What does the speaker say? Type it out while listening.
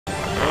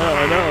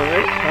I know,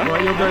 right? Huh?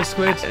 Right, you'll go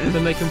Squid, and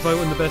then they can vote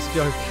on the best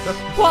joke.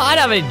 What? I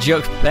don't have any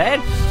jokes prepared.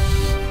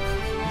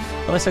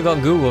 Unless I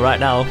got Google right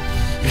now.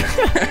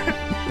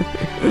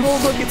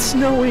 Oh, look, it's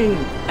snowing.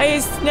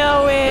 It's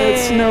snowing.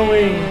 It's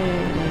snowing.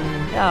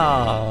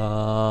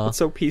 Oh. It's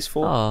so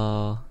peaceful.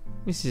 Oh.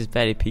 This is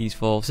very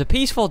peaceful. It's a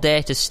peaceful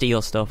day to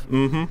steal stuff.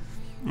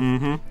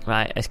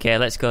 Right, okay,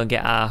 let's go and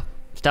get our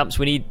stamps.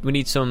 We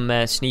need some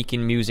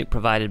sneaking music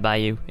provided by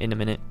you in a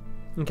minute.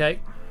 Okay.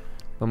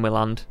 When we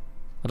land.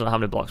 I don't know how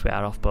many blocks we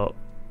are off, but...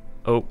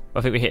 Oh,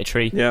 I think we hit a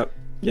tree. Yep,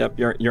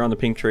 you're on the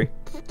pink tree.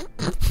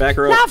 Back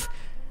her up. Love!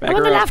 Back I'm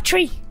on her the up. love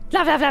tree.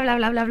 Love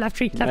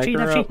tree.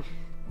 Back her up.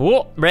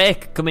 Whoa,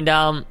 break, coming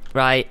down.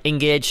 Right,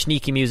 engage,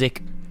 sneaky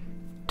music.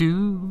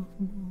 Do,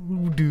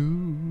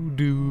 do,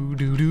 do,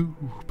 do, do,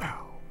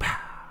 pow, pow.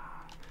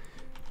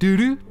 Do,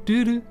 do,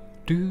 do, do,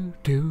 do,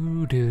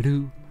 do, do,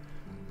 do.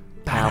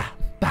 Pow,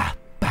 ba,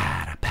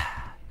 ba, ba.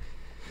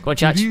 Go on,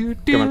 Chache.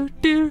 Come on.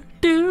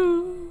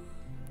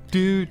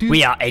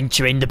 We are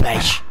entering the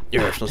base.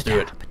 Yes, let's do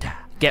it.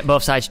 Get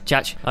both sides,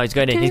 Chache. Oh, he's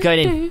going in. He's going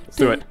in. Let's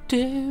do it.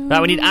 Right,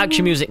 we need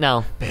action music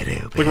now.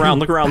 Look around.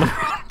 Look around.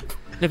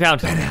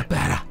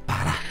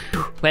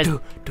 Where's...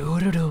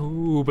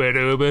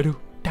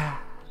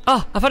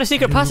 Oh, I found a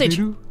secret passage.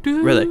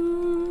 Really?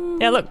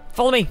 Yeah, look,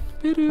 follow me.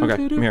 Okay,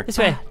 I'm here. This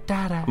way.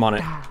 I'm on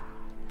it.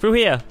 Through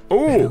here. Ooh.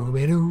 Oh,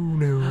 wait,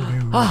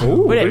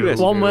 look at this.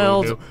 one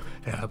world.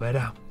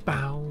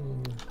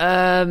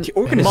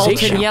 Organization.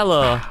 Molten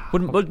yellow.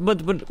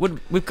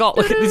 We've got...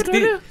 Look at this.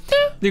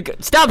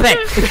 Stop it!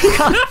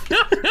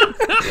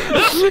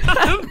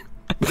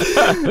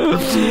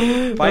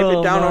 Pipe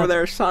it down over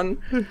there, son.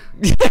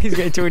 He's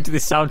getting too into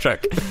this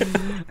soundtrack.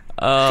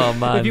 Oh,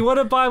 man. If you want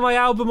to buy my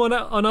album on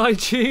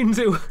iTunes,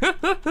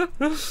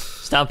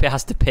 Stampy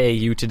has to pay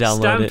you to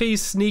download it.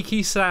 Stampy's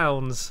Sneaky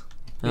Sounds.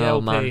 The Oh,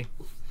 LP. man.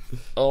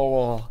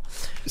 Oh.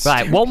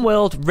 Right, one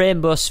world,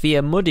 rainbow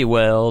sphere, muddy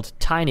world,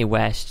 tiny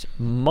west,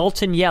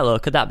 molten yellow.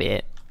 Could that be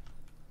it?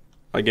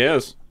 I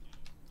guess.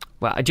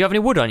 Well, do you have any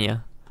wood on you?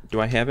 Do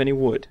I have any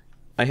wood?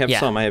 I have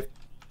some. I have...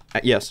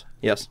 yes,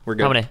 we're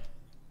good. How many?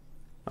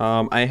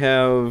 I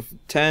have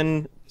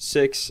 10,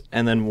 6,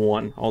 and then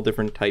 1. All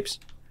different types.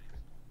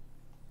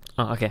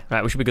 Oh, okay.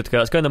 Right, we should be good to go.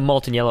 Let's go in the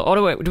molten yellow. Oh,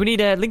 no, wait. Do we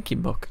need a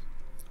linking book?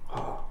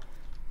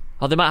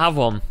 Oh, they might have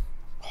one.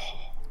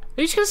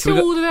 Are you just going to steal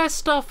all of their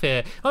stuff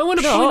here? I want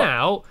to point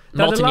out that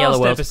Molten the yellow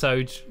last world.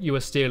 episode you were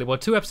stealing... Well,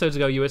 2 episodes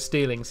ago you were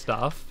stealing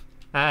stuff.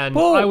 And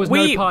Well, I was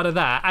no part of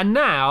that. And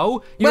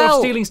now you're off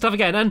stealing stuff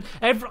again. And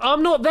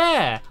I'm not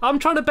there. I'm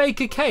trying to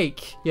bake a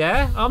cake,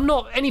 yeah? I'm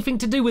not anything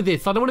to do with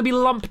this. I don't want to be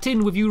lumped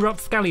in with you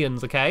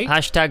rapscallions, okay?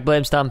 Hashtag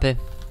blame Stampy.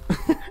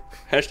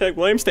 Hashtag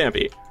blame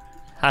Stampy.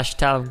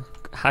 Hashtag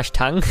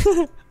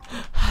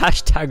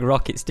Hashtag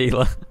rocket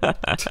stealer.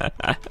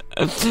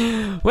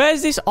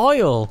 Where's this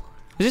oil?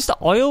 Is this the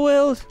oil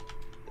world?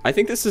 I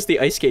think this is the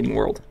ice skating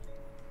world.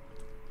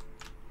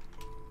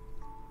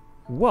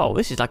 Whoa,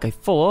 this is like a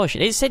full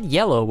ocean. It said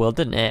yellow world,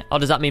 didn't it? Or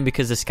does that mean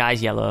because the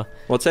sky's yellow?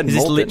 Well, it said Is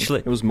this molten. literally...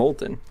 It was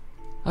molten.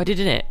 Oh,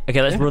 didn't it?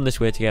 Okay, let's run this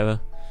way together.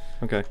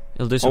 Okay.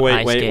 It'll do some Oh,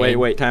 ice skating.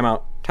 wait. Time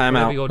out.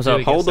 Whatever you're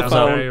doing, Hold the it sounds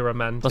phone. very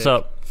romantic. What's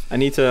up? I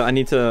need to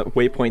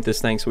waypoint this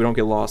thing so we don't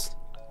get lost.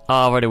 Oh,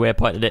 I've already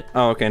waypointed it.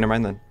 Oh, okay. Never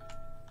mind then.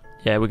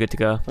 Yeah, we're good to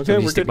go. Okay, So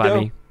you we're stick good to by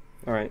go. me.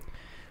 All right.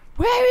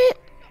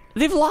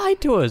 They've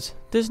lied to us.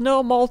 There's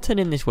no molten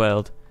in this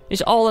world.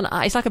 It's all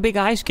it's like a big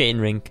ice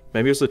skating rink.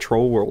 Maybe it was the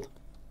troll world.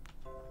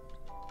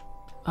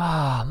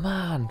 Oh,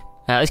 man.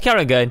 Let's carry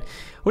on going.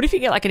 What if you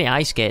get like any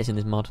ice skates in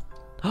this mod?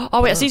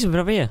 Oh, wait, I see something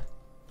over here.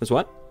 There's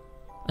what?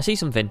 I see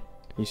something.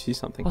 You see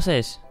something? What's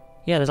this?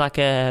 Yeah, there's like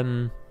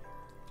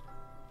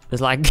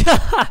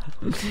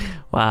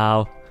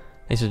wow.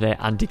 This was very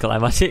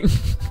anticlimactic.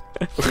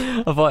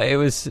 I thought it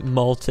was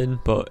molten,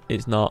 but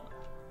it's not.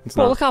 It's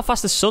Well, not. look how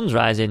fast the sun's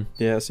rising.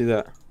 Yeah, I see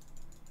that.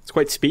 It's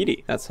quite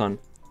speedy, that sun.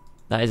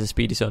 That is a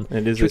speedy sun.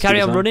 It is Should we a carry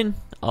speedy on sun. running?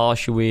 Or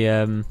should we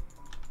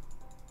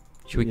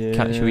should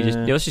we just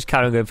let's just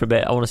carry on going for a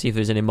bit. I want to see if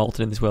there's any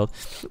molten in this world.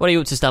 What are you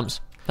up to, Stamps?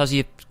 How's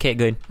your kit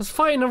going? I was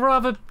fighting a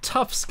rather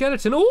tough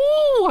skeleton.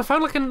 Ooh, I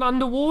found like an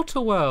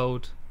underwater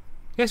world.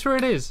 Guess where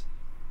it is?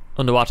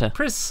 Underwater.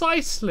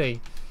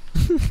 Precisely.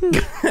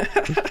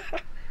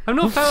 I've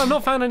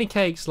not found any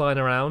cakes lying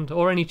around,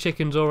 or any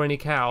chickens, or any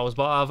cows.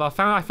 But I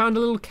found a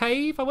little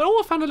cave.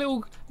 I found a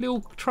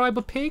little tribe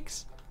of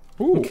pigs.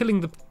 Ooh. I'm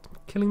killing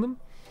them.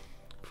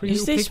 Pretty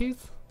Is little this-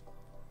 piggies.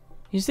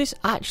 Is this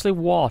actually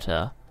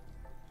water?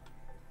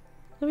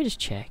 Let me just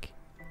check.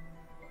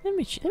 Let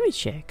me check.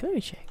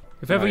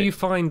 If ever Right. you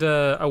find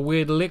a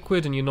weird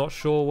liquid and you're not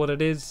sure what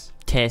it is,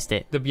 Taste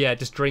it.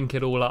 just drink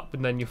it all up,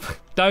 and then you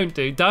don't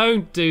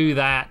do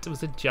that. It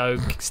was a joke.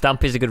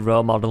 Stampy's a good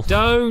role model.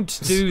 Don't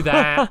do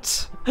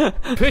that.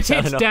 Put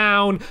it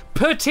down.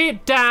 Put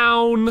it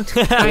down.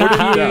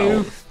 Thank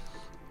you.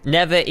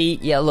 Never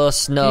eat yellow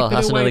snow. Keep it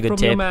That's away another good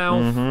from your tip.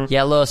 mouth.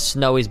 Yellow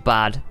snow is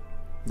bad.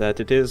 That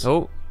it is.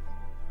 Oh,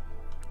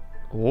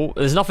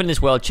 there's nothing in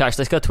this world, Chache.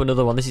 Let's go to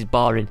another one. This is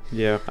boring.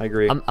 Yeah, I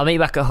agree. I'll meet you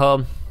back at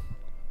home.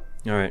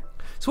 All right.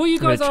 So what are you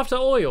guys after?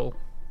 Oil?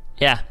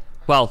 Yeah.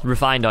 Well,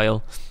 refined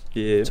oil.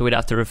 Yeah. So we'd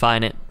have to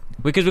refine it.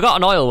 Because we've got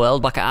an oil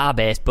world back at our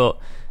base, but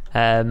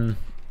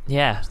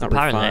yeah,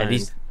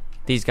 apparently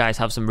these guys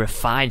have some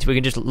refined. So we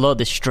can just load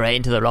this straight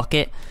into the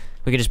rocket.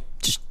 We can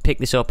just pick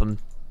this up and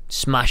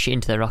smash it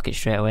into the rocket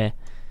straight away.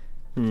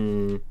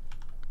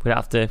 We'd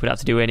have to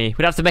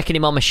make any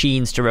more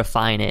machines to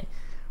refine it.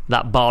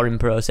 That boring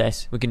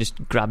process. We can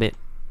just grab it.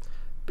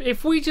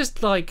 If we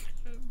just like,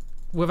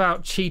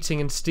 without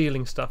cheating and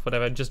stealing stuff,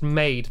 whatever, just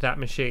made that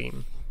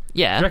machine.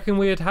 Yeah. Do you reckon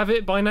we'd have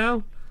it by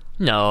now?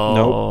 No.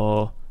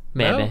 Nope.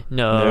 Maybe.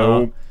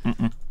 No.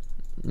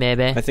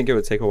 Maybe. I think it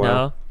would take a while.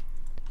 No.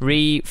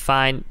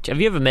 Refine.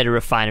 Have you ever made a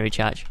refinery,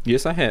 Chache?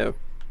 Yes, I have.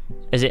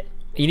 Is it?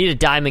 You need a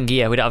diamond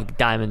gear. We don't have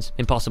diamonds.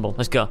 Impossible.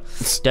 Let's go.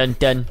 Dun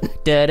dun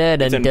dun dun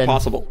dun. It's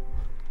impossible.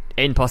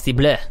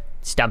 Impossible.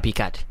 Stampy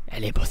cat.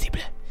 Elle est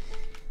possible.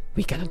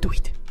 We cannot do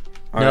it.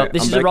 All No, right,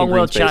 this I'm is back the wrong in green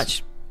world, space.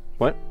 Chache.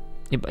 What?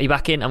 You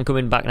back in? I'm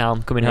coming back now.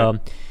 I'm coming home.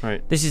 All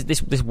right.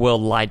 This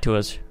world lied to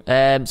us.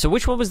 So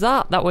which one was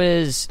that? That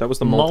was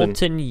the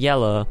molten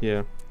yellow.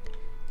 Yeah.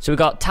 So we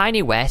got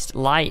Tiny West,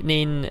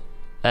 Lightning,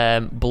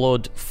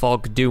 Blood,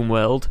 Fog, Doom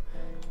World,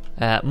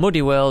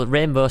 Muddy World,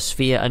 Rainbow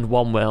Sphere, and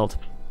One World.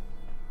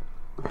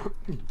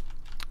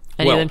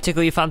 Any of them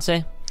tickle your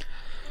fancy?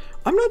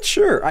 I'm not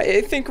sure.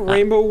 I think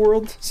Rainbow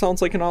World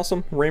sounds like an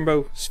awesome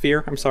Rainbow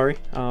Sphere. I'm sorry.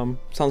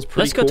 Sounds pretty.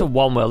 Let's go to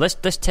One World. Let's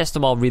test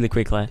them all really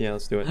quickly. Yeah,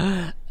 let's do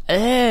it.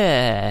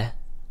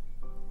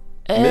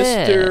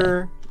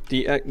 Mr.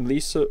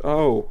 Lisa.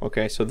 Oh,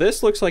 okay. So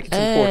this looks like it's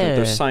important.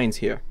 There's signs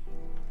here.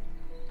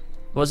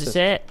 What does it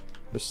say?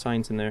 There's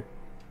signs in there.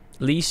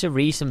 Lisa,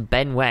 Reese, and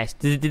Ben West.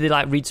 Did they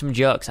like read some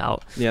jokes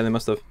out? Yeah, they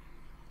must have.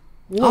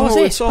 Whoa, what's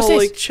this? it's all What's this?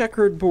 like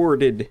checkered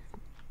boarded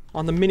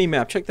on the mini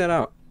map. Check that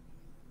out.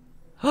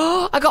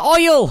 Oh, I got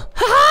oil!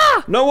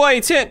 Ha No way,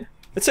 it's it.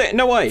 It's it.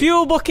 No way.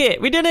 Fuel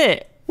bucket. We did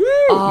it. Woo!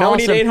 Oh, now we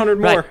need awesome. 800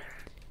 more.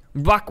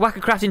 Right. Whack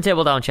a crafting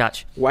table down,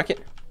 Chache. Whack it.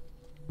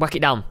 Whack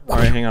it down. All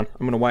right, hang on.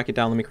 I'm gonna whack it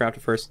down. Let me craft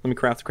it first. Let me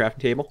craft the crafting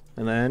table,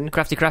 and then.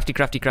 Crafty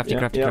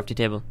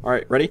table. All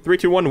right, ready? 3,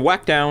 2, 1.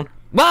 Whack down.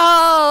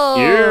 Whoa!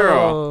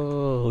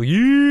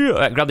 Yeah!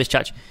 Alright, grab this,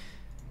 Chache.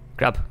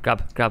 Grabbing.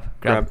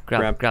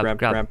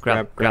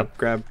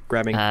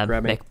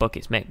 Make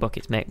buckets.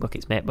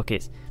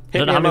 I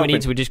don't know how many we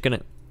need, so we're just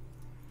gonna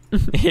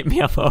hit me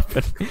up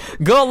open.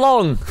 Go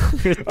long!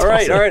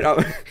 Alright.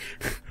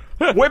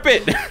 Whip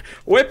it!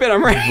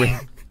 I'm ready.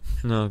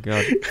 Oh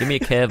god. Give me a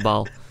cave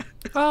ball.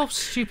 Oh,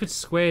 stupid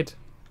squid.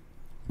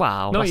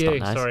 Wow, Not that's you,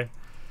 not nice. sorry.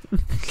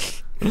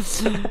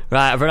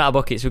 Right, I've run out of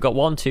buckets. We've got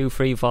 1, 2,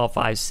 3, 4,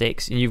 5,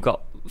 6, and you've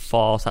got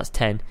 4, so that's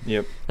 10.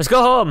 Yep. Let's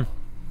go home!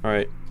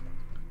 Alright.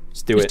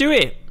 Let's do Let's do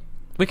it!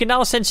 We can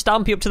now send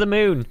Stampy up to the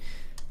moon.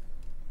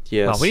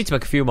 Yes. Well, we need to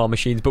make a few more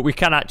machines, but we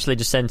can actually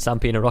just send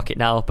Stampy in a rocket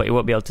now, but he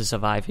won't be able to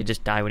survive. He'll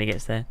just die when he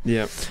gets there.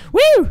 Yep.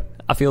 Woo!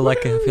 I feel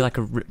like a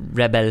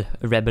rebel.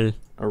 A rebel.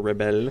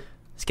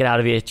 Let's get out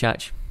of here,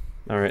 Chache.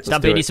 Alright, let's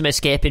Stampy, do you it. need some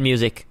escaping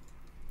music.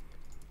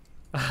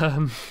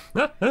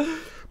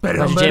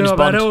 Imagine James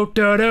Bond.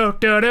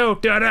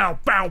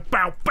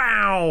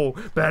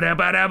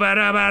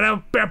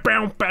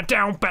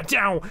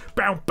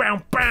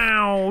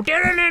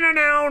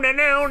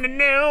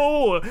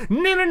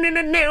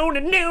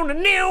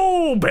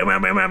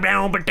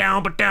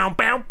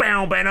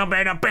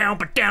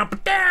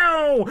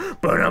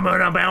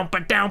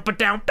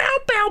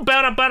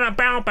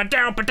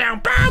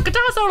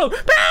 Guitar solo.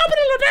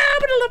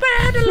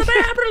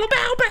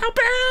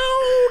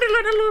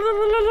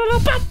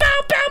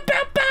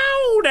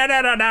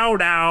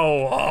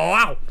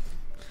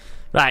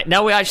 Right,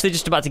 now we're actually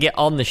just about to get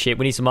on the ship.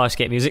 We need some more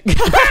escape music. Get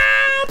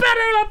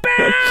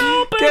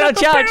on,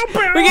 Chache!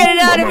 We're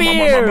getting out of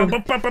here!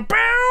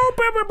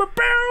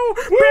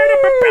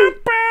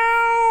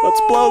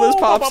 Let's blow this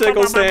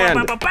popsicle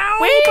stand.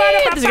 Whee!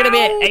 There's gonna be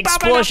an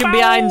explosion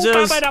behind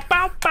us.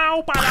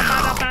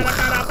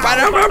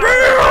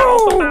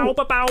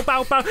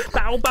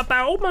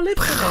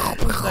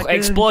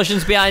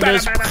 Explosions behind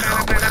us.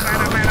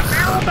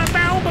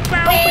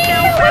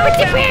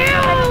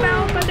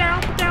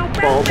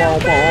 Bow, bow,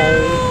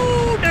 bow.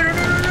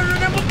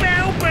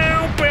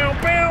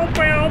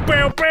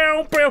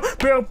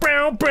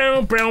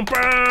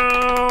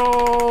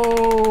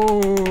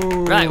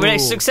 Right, we're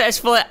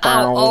successfully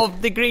out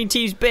of the green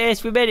team's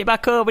base. We made it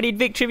back home. We need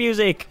victory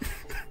music.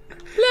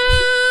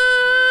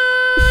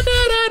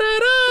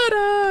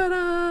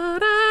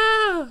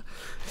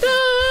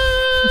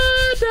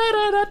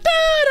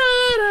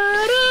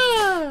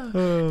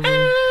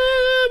 And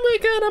we're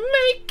gonna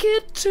make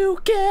it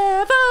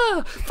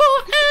together,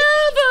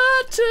 forever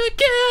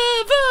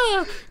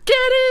together,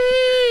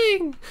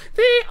 getting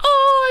the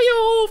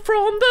oil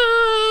from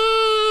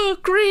the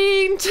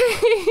green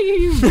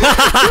team.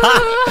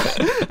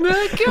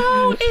 We're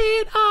going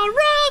a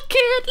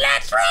rocket,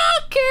 let's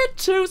rocket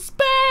to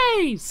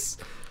space.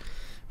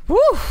 Woo.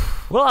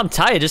 Well, I'm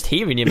tired just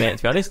hearing you, mate,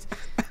 to be honest.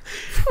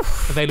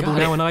 Available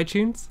now on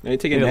iTunes. Now you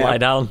take a I'm gonna lie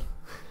nap. down.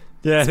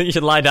 Yeah, I think you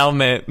should lie down,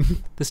 mate.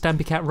 The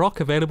Stampy Cat Rock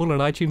available on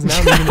iTunes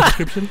now. Link in the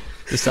description.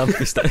 The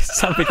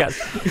Stampy Cat.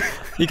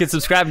 You can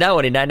subscribe now,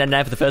 only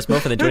 $9.99 for the first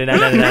month, and then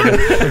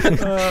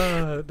 $29.99.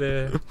 Oh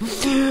dear.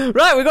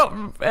 Right, we got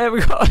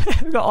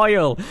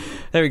oil.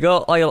 There we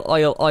go.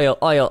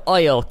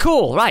 Oil.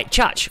 Cool. Right,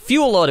 Chache.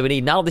 Fuel loader we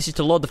need now. This is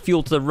to load the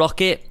fuel to the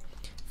rocket.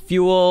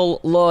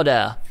 Fuel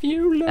loader.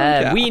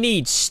 We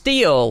need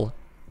steel.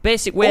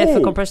 Basic weight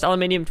for compressed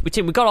aluminium. We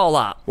got all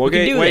that.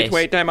 Okay,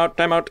 wait, time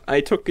out. I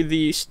took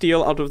the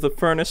steel out of the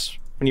furnace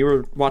when you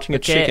were watching a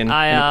chicken, and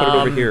I put it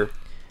over here.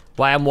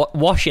 Why I'm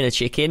washing a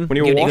chicken. When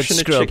you were washing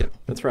a chicken.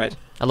 That's right.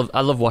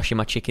 I love washing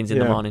my chickens in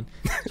the morning.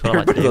 That's what I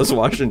like to do. Those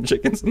washing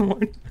chickens in the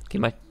morning.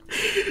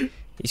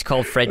 He's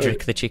called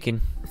Frederick the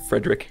chicken.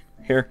 Frederick.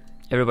 Here.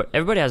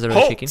 Everybody has their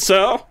own chicken.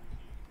 So.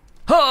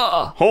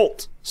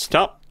 Halt.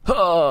 Stop.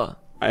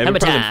 I have a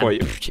present for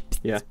you.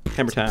 Yeah,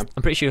 hammer time.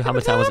 I'm pretty sure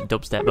hammer time wasn't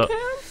dubstep, but...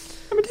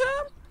 Hammer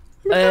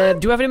time.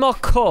 Do we have any more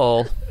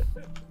coal?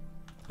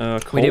 Coal?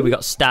 We do, we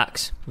got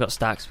stacks. I'm just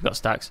going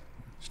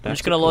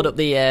to load up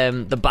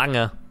the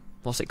banger.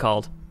 What's it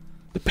called?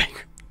 The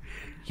banger.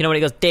 You know when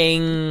it goes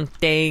ding,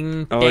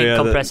 ding, ding,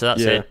 compressor,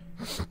 that's it.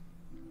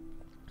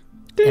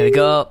 There we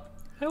go.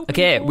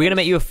 Okay, we're going to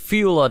make you a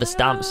fuel load of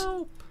stamps.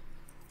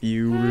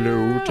 Fuel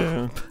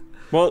loader.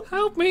 Well,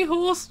 help me,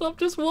 horse! Stop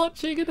just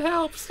watching. It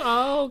helps.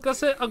 Oh,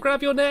 that's it. I'll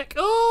grab your neck.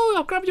 Oh,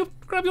 I'll grab your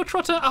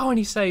trotter. Oh, and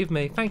he saved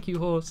me. Thank you,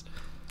 horse.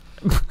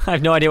 I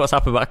have no idea what's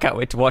happened, but I can't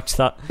wait to watch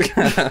that.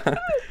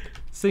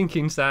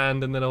 Sinking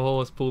sand, and then a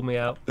horse pulled me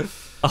out.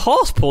 A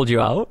horse pulled you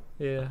out?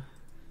 Yeah.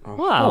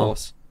 Wow.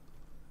 Horse.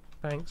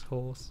 Thanks,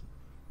 horse.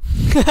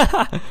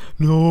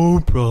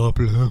 No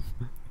problem.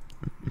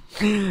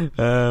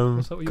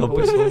 What's up with your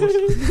voice,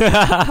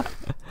 horse?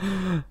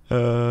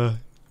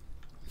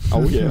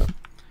 Oh yeah.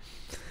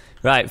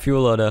 Right,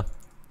 fuel loader.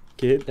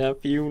 Get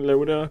that fuel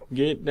loader.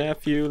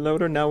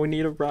 Now we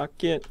need a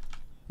rocket.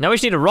 Now we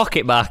just need a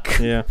rocket back.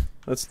 Yeah,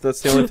 that's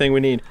the only thing we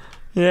need.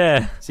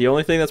 Yeah. It's the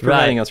only thing that's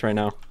preventing us right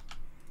now.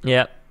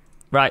 Yeah.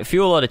 Right,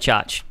 fuel loader,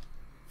 Chache.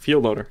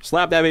 Fuel loader.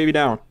 Slap that baby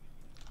down.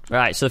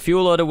 Right, so the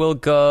fuel loader will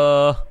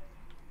go...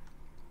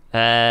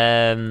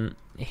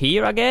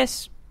 here, I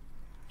guess?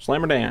 Slam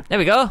her down. There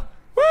we go.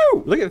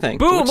 Woo! Look at the thing.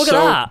 Boom, look at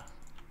that.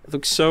 It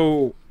looks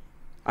so...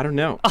 I don't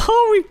know.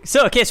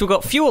 So we've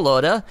got fuel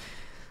loader.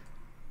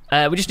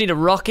 We just need a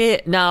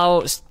rocket.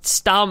 Now,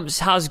 Stamps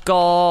has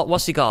got...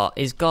 What's he got?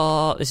 He's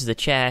got... This is the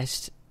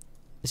chest.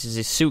 This is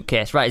his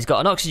suitcase. Right, he's got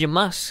an oxygen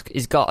mask.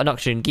 He's got an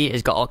oxygen gear.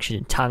 He's got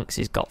oxygen tanks.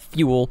 He's got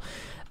fuel.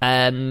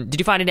 Did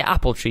you find any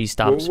apple tree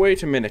stamps? Well,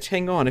 wait a minute.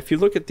 Hang on. If you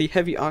look at the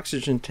heavy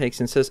oxygen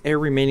tanks, it says air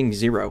remaining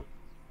 0.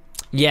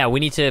 Yeah, we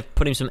need to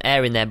put him some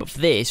air in there. But for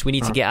this, we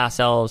need to get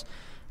ourselves...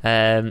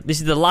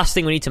 this is the last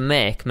thing we need to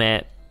make,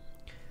 mate.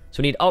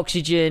 So we need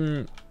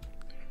oxygen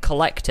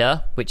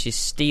collector, which is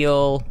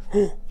steel.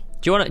 Do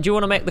you want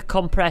to make the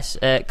compress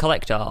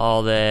collector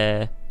or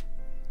the?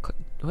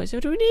 What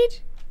do we need?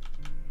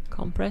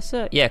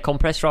 Compressor? Yeah,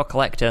 compressor or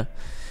collector.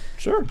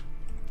 Sure.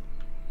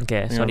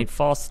 Okay, so I need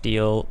 4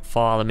 steel,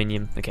 4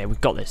 aluminium. Okay,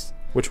 we've got this.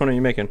 Which one are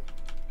you making?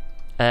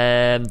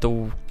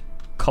 The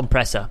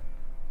compressor.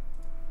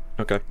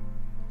 Okay.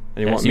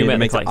 And you want me to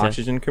make the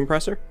oxygen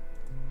compressor?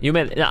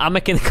 I'm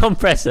making the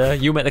compressor.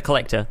 You make the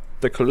collector.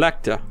 The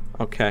collector.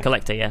 Okay.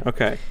 Collector, yeah.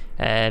 Okay.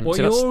 What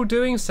you're all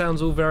doing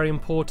sounds all very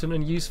important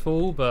and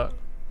useful, but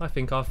I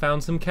think I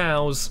found some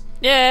cows.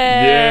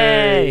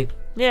 Yay!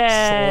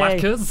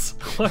 Slackers.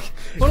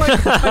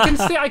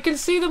 I can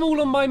see them all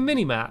on my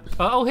mini map.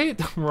 I'll hit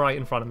them right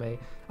in front of me.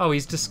 Oh,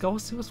 he's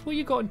disgusting. What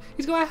you got?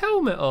 He's got a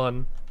helmet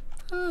on.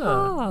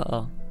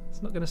 Oh.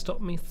 It's not going to stop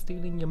me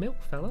stealing your milk,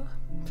 fella.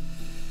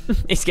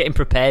 He's getting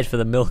prepared for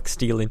the milk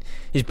stealing.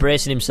 He's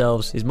bracing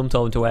himself. His mum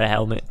told him to wear a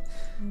helmet.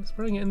 He's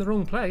putting it in the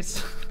wrong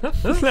place.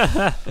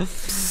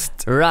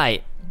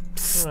 Right.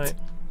 Right.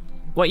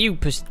 What you...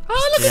 look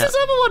at this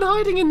other one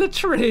hiding in the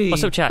tree.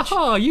 What's up, Chache?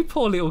 Oh, you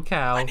poor little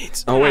cow.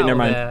 Oh, wait, never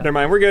mind. Never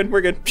mind. We're good.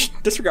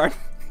 Psh, disregard.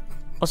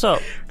 What's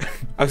up?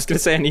 I was going to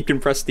say I need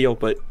compressed steel,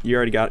 but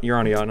you're already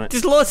on it.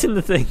 Just loading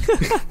the thing.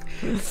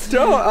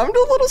 No, I'm a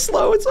little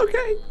slow. It's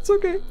okay.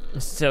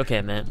 It's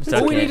okay, man.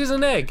 All we need is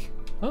an egg.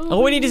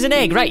 All we need is an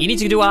egg. Right, you need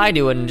to do what I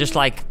do and just,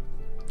 like,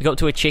 go up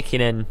to a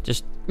chicken and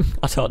just,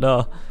 I don't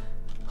know,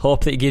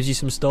 hope that it gives you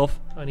some stuff.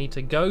 I need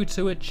to go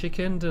to a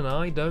chicken and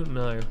I don't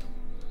know.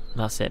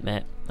 That's it,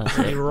 mate. That's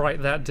Let it. me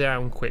write that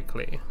down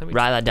quickly.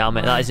 Write that down,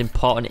 mate. That is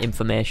important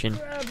information.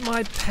 Grab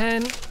my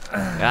pen.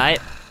 Right.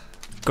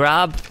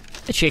 Grab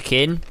a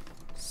chicken.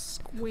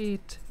 Squid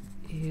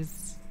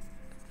is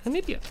an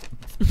idiot.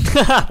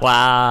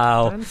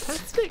 Wow.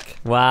 Fantastic.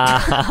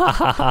 Wow.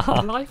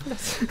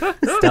 Lifeless.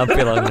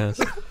 Stampy longness.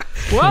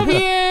 Love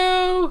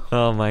you.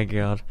 Oh my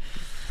god.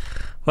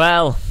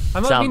 Well,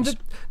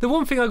 the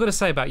one thing I've got to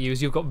say about you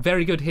is you've got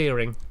very good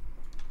hearing.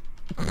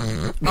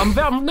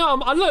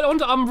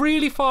 I'm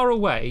really far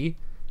away,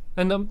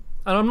 and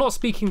I'm not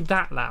speaking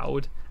that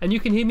loud, and you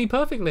can hear me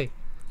perfectly.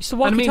 It's the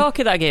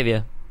walkie-talkie that I gave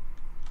you.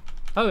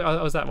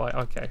 Oh, was that right?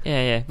 Okay.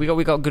 Yeah.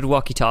 We got good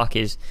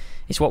walkie-talkies.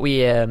 It's what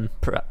we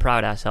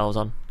pride ourselves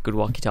on. Good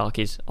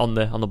walkie-talkies on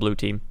the blue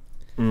team.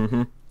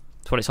 Mm-hmm.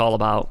 That's what it's all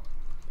about.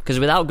 Because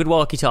without good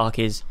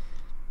walkie-talkies,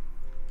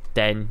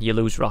 then you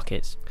lose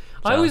rockets.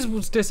 So. I always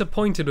was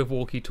disappointed with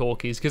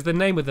walkie-talkies because the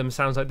name of them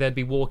sounds like they'd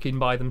be walking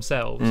by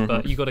themselves,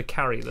 but you got to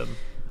carry them.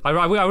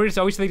 I wish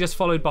they just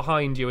followed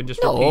behind you and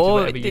just repeated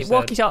whatever you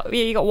said.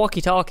 Yeah, you got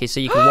walkie-talkies so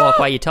you can walk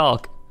while you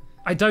talk.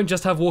 I don't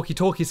just have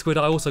walkie-talkie, Squid.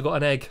 I also got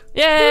an egg.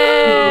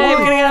 Yay! We're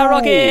gonna get our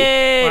rocket.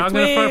 Right, I'm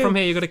gonna throw it from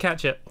here. You got to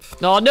catch it.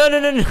 No.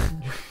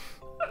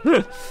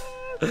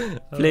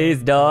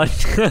 Please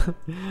don't.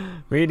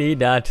 We need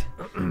that.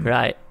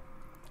 Right.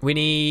 We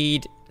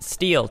need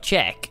steel.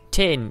 Check.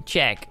 Tin.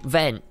 Check.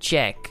 Vent.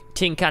 Check.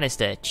 Tin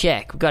canister.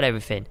 Check. We've got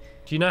everything.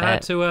 Do you know how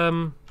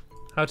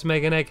to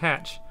make an egg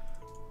hatch?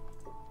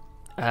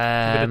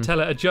 I'm gonna tell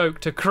it a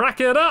joke to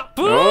crack it up.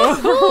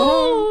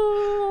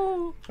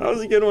 Oh. That was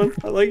a good one.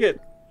 I like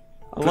it.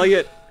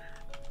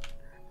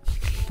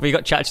 We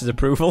got Chache's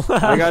approval.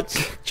 I got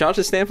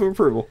Chache's stamp of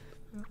approval.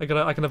 I'm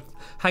gonna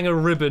hang a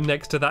ribbon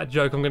next to that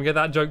joke. I'm gonna get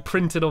that joke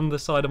printed on the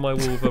side of my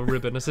wall with a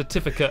ribbon, a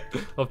certificate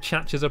of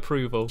Chache's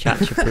approval.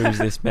 Chache approves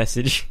this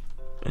message.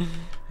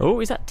 Oh,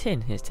 is that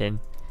tin? Here's tin.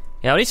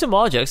 Yeah, I need some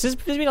more jokes. There's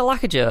been a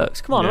lack of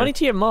jokes. Come on, I need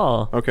to hear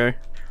more. Okay.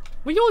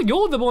 Well,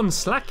 you're the one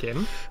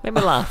slacking. Make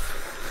me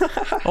laugh.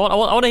 I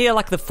want to hear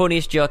like the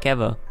funniest joke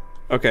ever.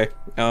 Okay.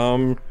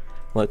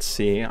 Let's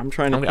see. I'm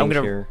trying to think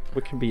here.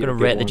 What can be? I'm gonna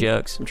rate the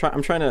jokes. I'm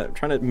trying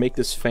to make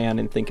this fan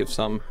and think of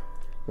some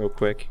real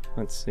quick.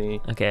 Let's see.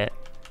 Okay.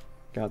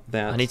 Got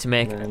that. I need to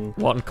make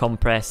one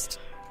compressed.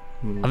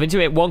 I've been to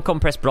make one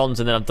compressed bronze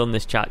and then I've done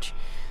this Chache.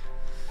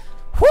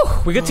 Whew,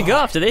 we're good to go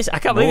after this. I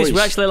can't believe this.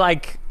 We're actually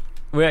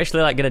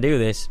gonna do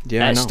this.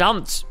 Yeah. I know.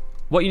 Stamped.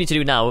 What you need to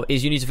do now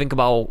is you need to think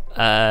about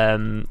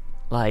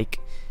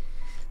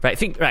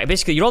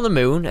basically you're on the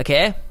moon,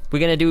 okay? We're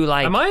gonna do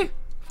like. Am I?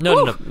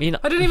 No. You're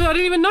not. I didn't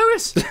even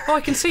notice. Oh,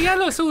 I can see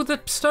yellow. It's all the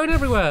stone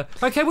everywhere.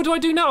 Okay, what do I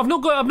do now? I've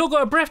not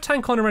got a breath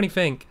tank on or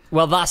anything.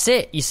 Well, that's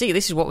it. You see,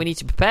 this is what we need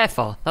to prepare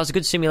for. That was a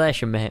good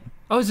simulation, mate.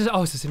 It's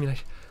a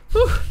simulation.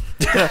 You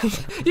gotta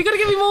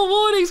give me more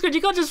warnings, because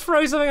you can't just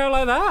throw something out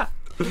like that.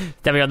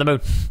 Then we're on the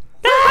moon.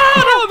 No,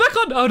 I'm back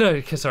on. Oh no,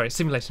 okay, sorry,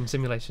 simulation.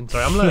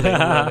 Sorry, I'm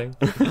learning.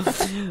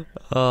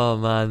 Oh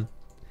man.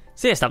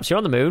 So yeah, Stamps, you're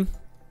on the moon.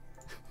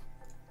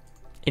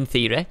 In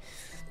theory.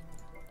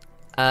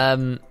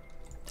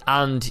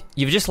 And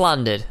you've just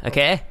landed,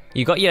 okay?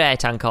 You've got your air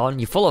tank on,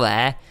 you're full of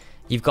air,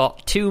 you've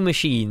got two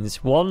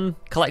machines. One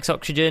collects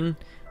oxygen,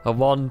 and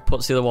one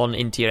puts the other one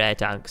into your air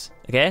tanks,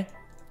 okay?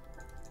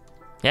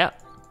 Yeah?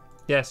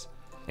 Yes.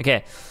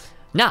 Okay.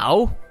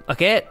 Now,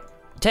 okay,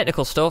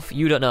 technical stuff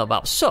you don't know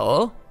about.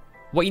 So,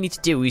 what you need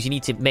to do is you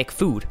need to make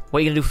food. What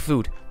are you going to do for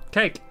food?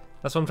 Cake.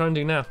 That's what I'm trying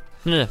to do now.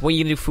 No. What are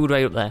you going to do for food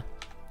right up there?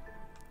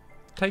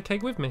 Take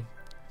cake with me.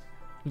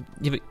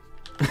 You need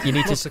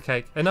What's to... a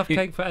cake? Enough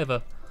cake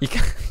forever. You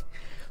can...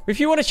 If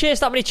you want to chase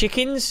that many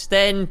chickens,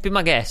 then be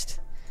my guest.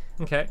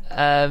 Okay.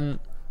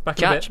 Back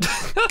in a bit.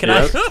 Can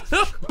I...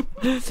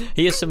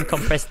 Here's some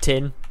compressed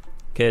tin,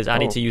 because I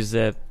need to use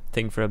the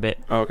thing for a bit.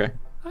 Oh, okay.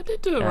 I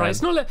did do it right.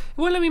 It's not. It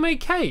won't let me make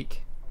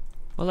cake.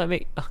 Well, let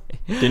me...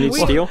 Do you need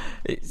steel?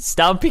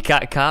 Stampy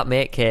can't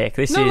make cake.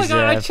 This no, is...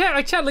 No, I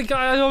checked. Like,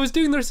 I was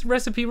doing this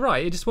recipe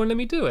right. It just won't let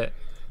me do it.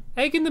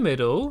 Egg in the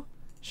middle,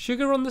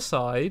 sugar on the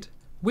side,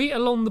 wheat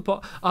along the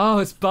bottom. Oh,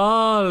 it's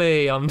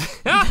barley. I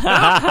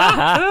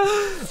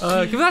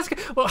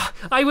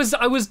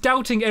was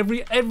doubting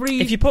every.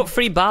 If you put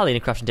 3 barley in a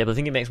crafting table, I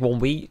think it makes 1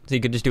 wheat, so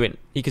you could just do it.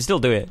 You can still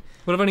do it.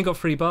 Well, I've only got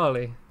 3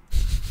 barley.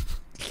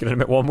 You're gonna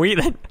make 1 wheat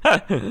then.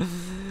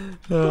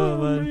 Oh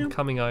man.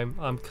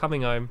 I'm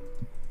coming home.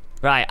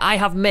 Right, I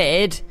have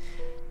made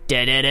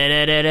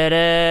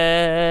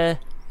a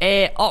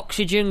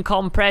oxygen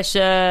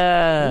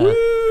compressor.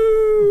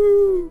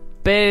 Woo!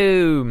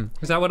 Boom.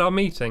 Is that what I'm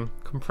eating?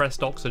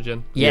 Compressed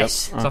oxygen. Yes.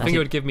 So I think it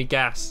would give me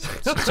gas.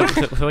 So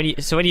when you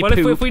well,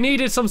 poop... if we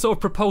needed some sort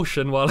of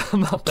propulsion while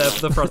I'm up there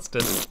for the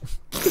thrusters.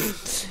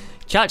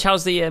 Chach,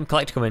 how's the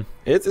collector coming?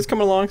 It's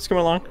coming along.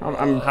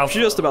 I'm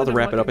just about to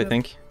wrap it up, I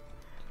think.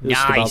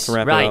 Just about to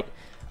wrap it up.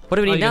 What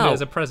do we need now?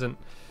 As a present.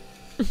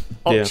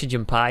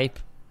 Oxygen pipe.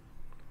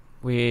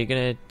 We're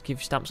gonna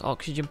give Stamps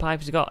oxygen pipe.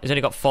 He's only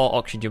got 4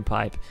 oxygen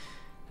pipe.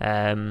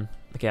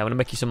 Okay, I'm gonna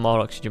make you some more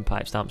oxygen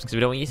pipe, Stamps, because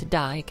we don't want you to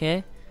die.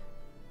 Okay.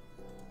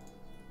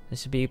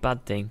 This would be a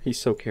bad thing. He's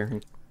so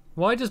caring.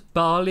 Why does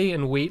barley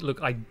and wheat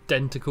look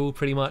identical,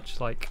 pretty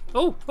much? Like,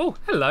 oh,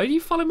 hello. You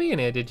follow me in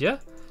here, did you?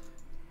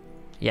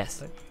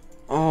 Yes.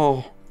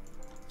 Oh,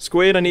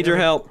 Squid, I need your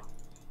help.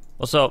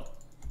 What's up?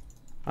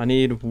 I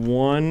need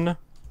 1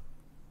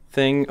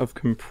 thing of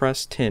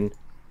compressed tin.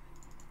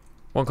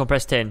 1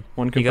 compressed tin.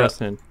 1 compressed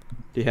tin.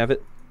 Do you have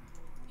it?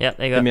 Yeah,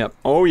 there you go. Hit me up.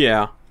 Oh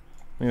yeah.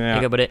 There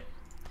you go, buddy.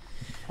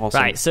 Awesome.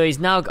 Right, so he's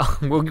now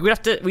got... we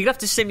have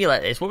to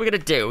simulate this. What we're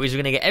going to do is we're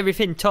going to get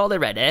everything totally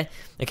ready,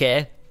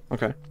 okay?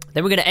 Okay.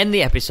 Then we're going to end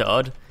the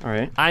episode. All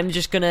right. I'm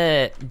just going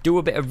to do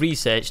a bit of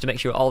research to make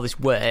sure all this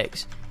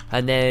works,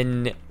 and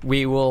then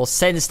we will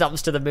send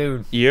Stamps to the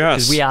moon. Yes.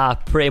 Because we are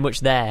pretty much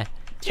there.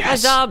 Yes. Hi,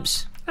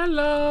 Stamps.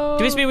 Hello.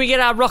 Does this mean we get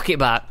our rocket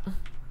back?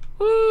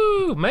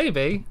 Ooh,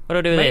 maybe. What do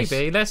I do with this?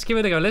 Maybe. Let's give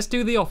it a go. Let's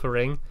do the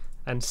offering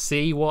and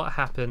see what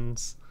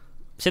happens.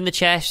 It's in the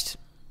chest.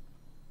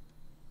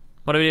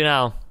 What do we do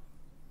now?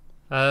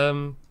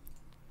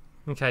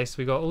 Okay, so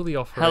we got all the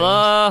offerings.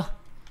 Hello?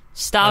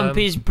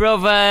 Stampy's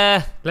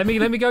brother. Let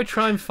me go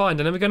try and find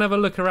him. Then we're gonna have a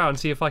look around,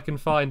 see if I can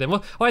find him.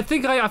 Well, I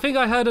think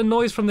I heard a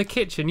noise from the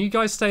kitchen. You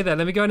guys stay there.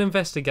 Let me go and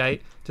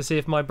investigate to see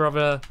if my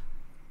brother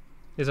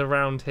is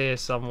around here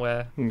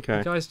somewhere. Okay.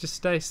 You guys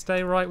just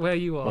stay right where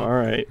you are. All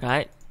right.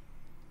 Right.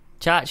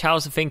 Chache,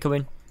 how's the thing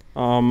coming?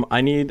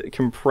 I need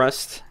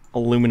compressed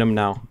aluminum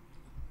now.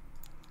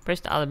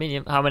 Pressed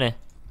aluminium. How many?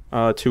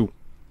 2.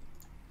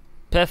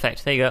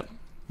 Perfect. There you go.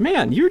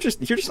 Man, you're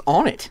just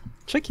on it.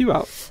 Check you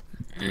out.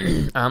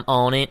 I'm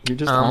on it. You're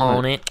just I'm on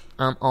on it.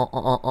 I'm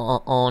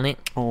on it.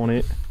 On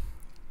it.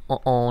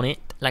 On it.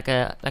 Like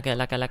a.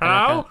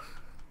 Hello?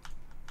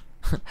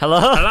 Hello?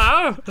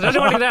 Hello? Is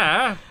anybody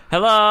there?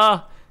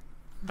 Hello?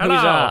 Hello?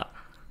 Who's that?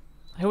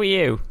 Who are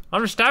you?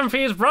 I'm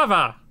Stampy's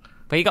brother.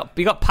 But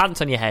you got pants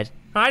on your head.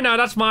 I know,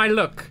 that's my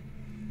look.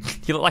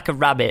 You look like a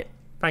rabbit.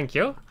 Thank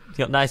you. You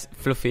got nice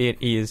fluffy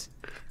ears.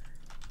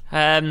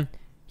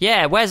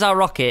 Yeah, where's our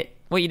rocket?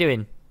 What are you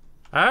doing?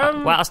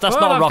 Well, that's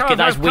not a rocket,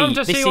 that's I've come wheat.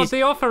 to see This what is-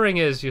 the offering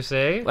is, you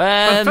see.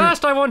 But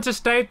first I want to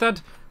state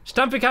that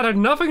Stampy Cat had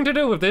nothing to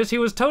do with this. He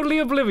was totally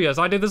oblivious.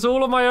 I did this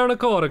all on my own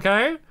accord,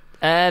 okay?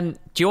 Do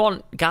you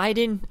want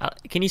guiding?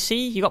 Can you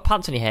see? You got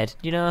pants on your head.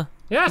 You know?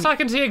 Yes, I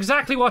can see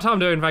exactly what I'm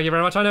doing, thank you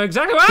very much. I know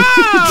exactly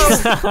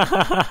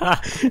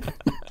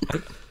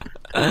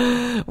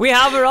We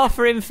have an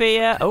offering for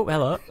you. Oh,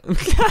 hello.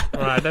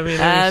 Right, let me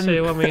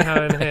see what we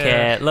have in here.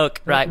 Okay,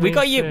 look, right, we me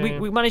got you. see.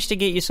 We managed to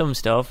get you some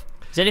stuff.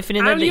 Is there anything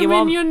in there that you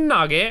want? Aluminium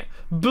nugget,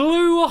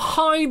 blue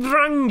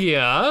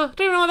hydrangea.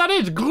 Do you know what that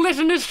is?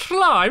 Glutinous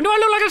slime. Do I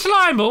look like a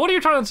slime ball? What are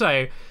you trying to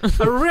say?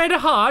 A red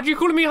heart? You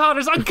calling me heart?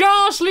 It's a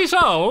ghastly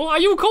soul? Are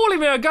you calling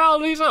me a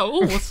ghastly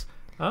soul? Ooh,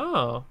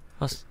 oh.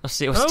 What's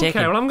taking?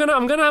 Okay, well I'm gonna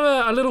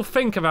have a little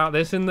think about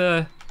this in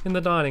the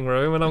dining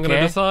room, and I'm gonna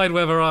Okay. decide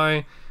whether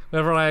I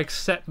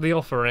accept the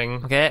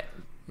offering. Okay,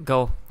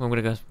 go. I'm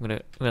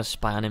gonna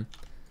spy on him.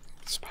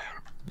 Spy on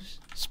him.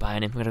 Spy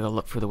on him. I'm gonna go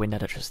look through the window. I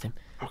don't trust him.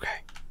 Okay.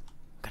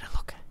 I'm gonna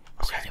look.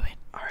 What's he doing?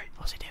 All right.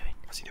 What's he doing?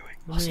 What's he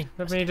doing?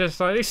 Let me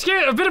just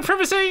excuse a bit of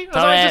privacy as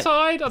Sorry. I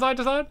decide.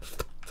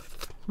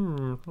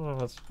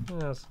 Oh,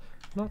 yes,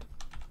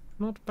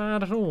 not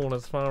bad at all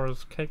as far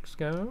as cakes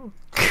go.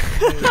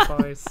 Made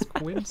by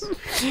squids.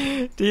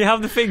 Do you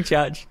have the thing,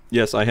 Chache?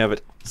 Yes, I have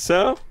it.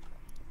 So.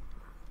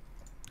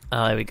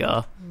 Oh, there we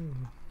go.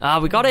 Ah,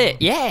 we got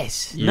it.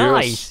 Yes. Yes.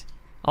 Nice.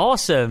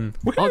 Awesome.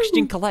 Woohoo.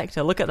 Oxygen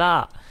collector. Look at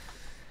that.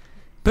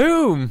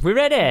 Boom. We're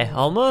ready.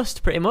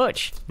 Almost. Pretty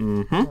much.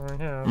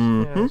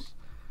 Mm-hmm.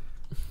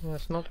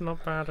 Yes, not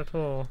bad at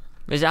all.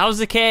 How's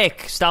the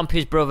cake?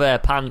 Stampy's brother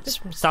pants.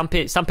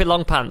 Stampy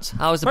long pants.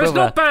 How's the Well, it's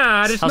brother? not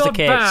bad. It's How's the not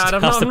cake? bad.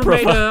 How's the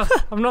brother?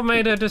 I've not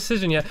made a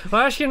decision yet.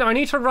 Well, actually, I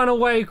need to run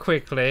away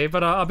quickly,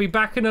 but I'll be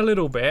back in a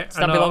little bit,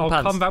 Stampy and long I'll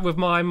pants. come back with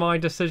my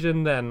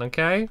decision then.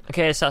 Okay?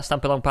 Okay, so that's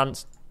Stampy long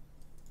pants.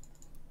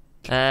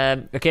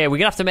 Okay, we're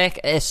gonna have to make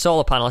a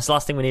solar panel. It's the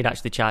last thing we need,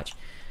 actually, Chache.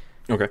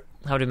 Okay.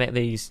 How do we make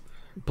these?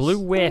 Blue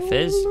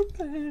wafers.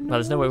 Well,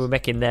 there's no way we're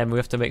making them. We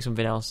have to make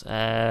something else.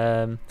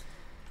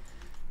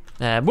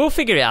 We'll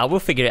figure it out.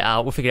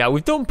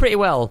 We've done pretty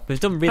well. We've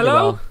done really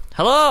Hello? well.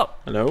 Hello.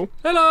 Hello.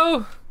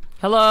 Hello.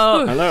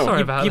 Hello. Hello.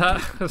 Sorry about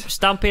that.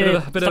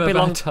 Stampy, Bit of a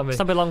bad tummy.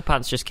 Stampy long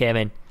pants just came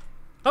in.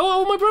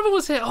 Oh, my brother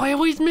was here. Oh, I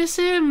always miss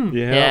him.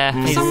 Yeah.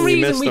 For some we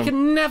reason, missed we him.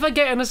 can never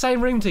get in the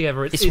same room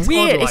together. It's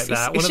weird. odd like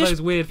that. One of just-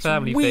 those weird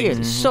family weird.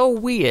 things. It's so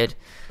weird.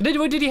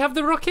 Did he have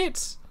the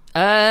rockets?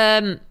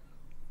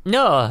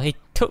 No, he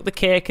took the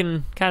cake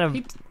and kind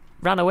of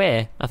ran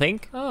away, I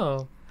think.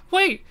 Oh.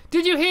 Wait,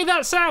 did you hear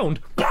that sound?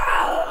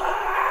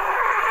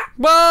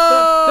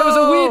 Whoa! There was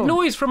a weird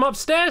noise from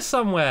upstairs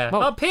somewhere. Whoa.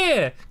 Up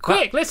here.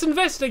 Quick, let's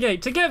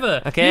investigate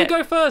together. Okay. You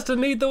go first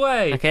and lead the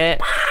way. Okay.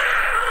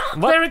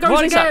 What, There it goes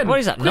what is again. that? What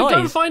is that Quick, go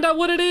and noise? find out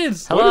what it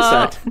is. Hello? What is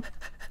that?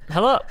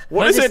 Hello? What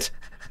Where's is this- it?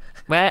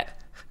 Where?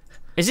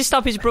 Is this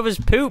Stampy's brother's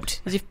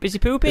pooped? Is he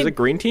pooping? Is it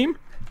green team?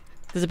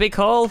 There's a big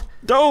hole.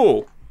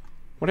 Oh!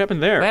 What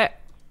happened there?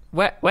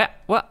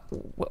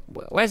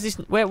 Where's this?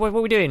 What are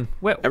we doing?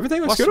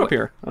 Everything looks what's- good up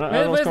here. I don't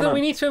know what's going on.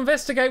 We need to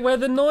investigate where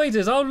the noise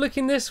is. I'm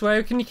looking this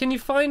way. Can you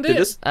find Did it?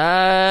 this?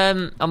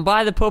 I'm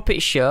by the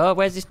puppet show.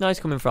 Where's this noise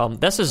coming from?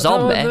 That's a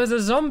zombie. Oh, there's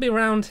a zombie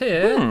around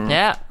here.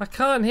 Yeah. I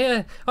can't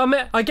hear.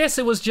 I guess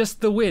it was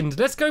just the wind.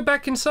 Let's go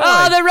back inside.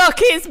 Oh, the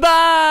rocket's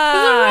back!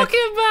 The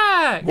rocket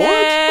back! What?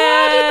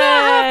 How did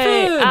that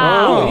happen?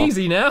 Ow. Oh,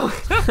 easy now.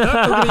 I'm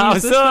gonna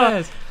use the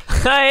stairs.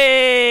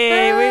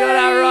 Hey, we got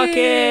our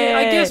rocket!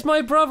 I guess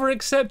my brother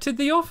accepted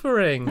the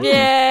offering.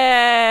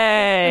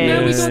 Yay! Yeah,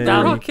 we got the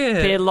Stampy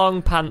rocket.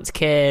 Long Pants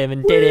came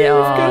and did it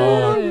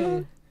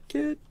all.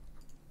 Good.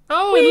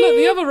 Oh, and look,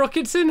 the other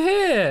rocket's in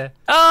here.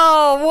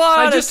 Oh, what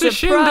I a just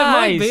assumed it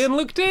might be surprise. and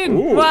looked in.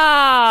 Ooh.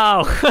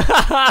 Wow.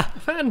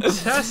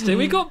 Fantastic.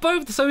 We got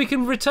both, so we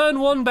can return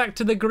one back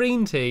to the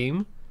green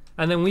team,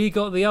 and then we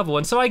got the other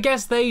one. So I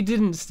guess they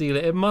didn't steal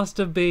it. It must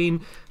have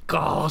been,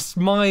 gosh,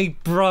 my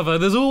brother.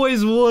 There's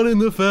always one in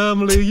the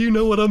family. You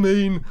know what I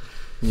mean.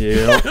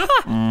 Yeah.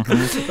 Well,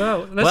 let's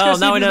Well, go see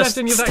now if we know there's left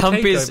any of that cake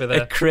Stampy's over a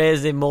there.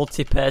 crazy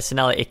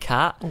multi-personality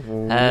cat.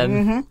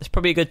 It's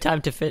probably a good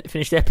time to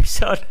finish the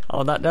episode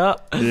on that note.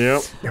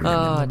 Yep.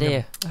 Oh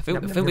dear. I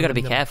think we've got to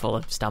be careful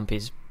of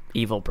Stampy's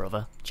evil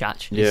brother,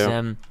 Chache.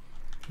 Yeah.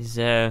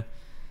 You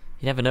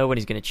never know when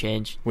he's going to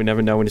change. We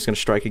never know when he's going to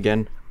strike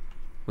again.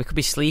 We could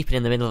be sleeping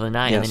in the middle of the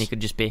night, and then he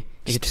could just be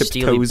he could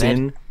steal your tiptoes bed.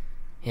 in.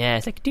 Yeah,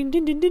 it's like din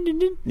din din din din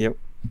din. Yep.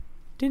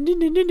 Din din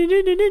din din din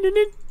din din din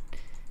din.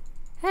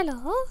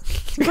 Hello?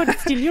 I'm going to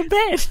steal your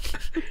bed.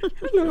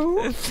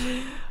 Hello.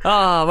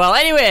 Oh, well,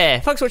 anyway,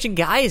 thanks for watching,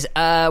 guys.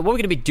 What we're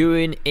going to be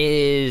doing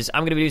is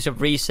I'm going to be doing some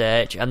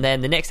research, and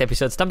then the next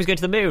episode, Stampy's going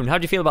to the moon. How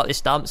do you feel about this,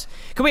 Stamps?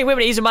 Come here, wait a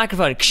minute, here's a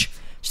microphone.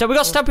 So we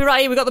got Stampy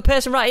right here, we got the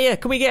person right here.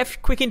 Can we get a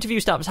quick interview,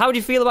 Stamps? How do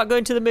you feel about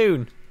going to the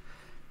moon?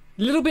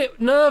 A little bit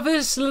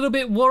nervous, a little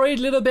bit worried,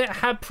 a little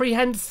bit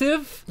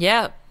apprehensive.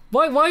 Yeah.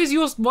 Why are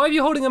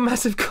you holding a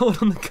massive cord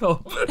on the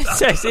cob?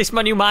 It's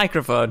my new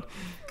microphone.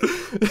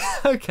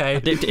 Okay.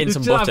 Dipped it in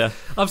some butter.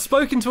 I've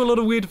spoken to a lot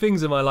of weird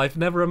things in my life.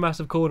 Never a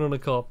massive corn on a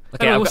cob.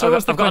 Okay, Anyway, I've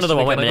what's the got another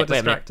question one. again? Wait a I got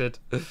minute.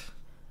 distracted.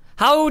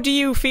 How do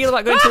you feel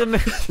about going to the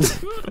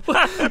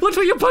moon? Watch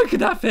where you're poking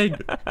that thing.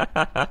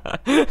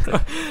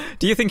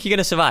 Do you think you're going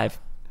to survive?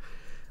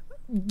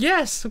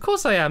 Yes, of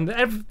course I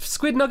am.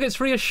 Squid Nuggets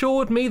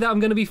reassured me that I'm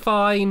going to be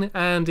fine,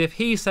 and if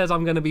he says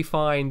I'm going to be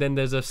fine, then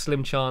there's a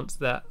slim chance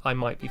that I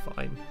might be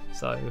fine.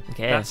 So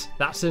Okay.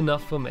 that's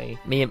enough for me.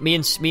 Me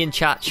and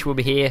Chache will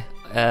be here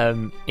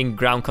in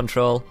ground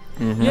control.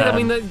 Yeah, I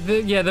mean,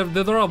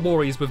 there are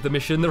worries with the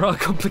mission. There are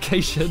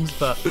complications,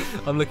 but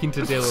I'm looking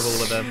to deal with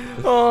all of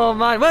them. Oh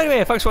man! Well,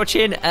 anyway, thanks for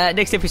watching.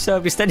 Next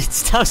episode, we're sending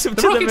Stamps up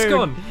The to the rocket's moon.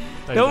 gone.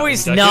 No,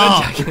 it's I'm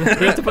not. joking.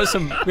 We have to put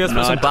some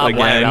Not barbed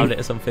wire again. around it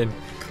or something.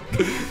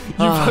 You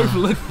both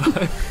look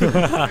though.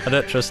 I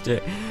don't trust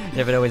it. You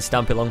never know when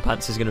Stampy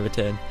Longpants is going to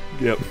return.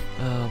 Yep.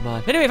 Oh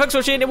man! Anyway, thanks for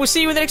watching, and we'll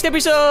see you in the next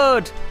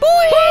episode.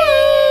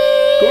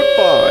 Bye.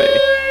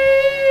 Goodbye.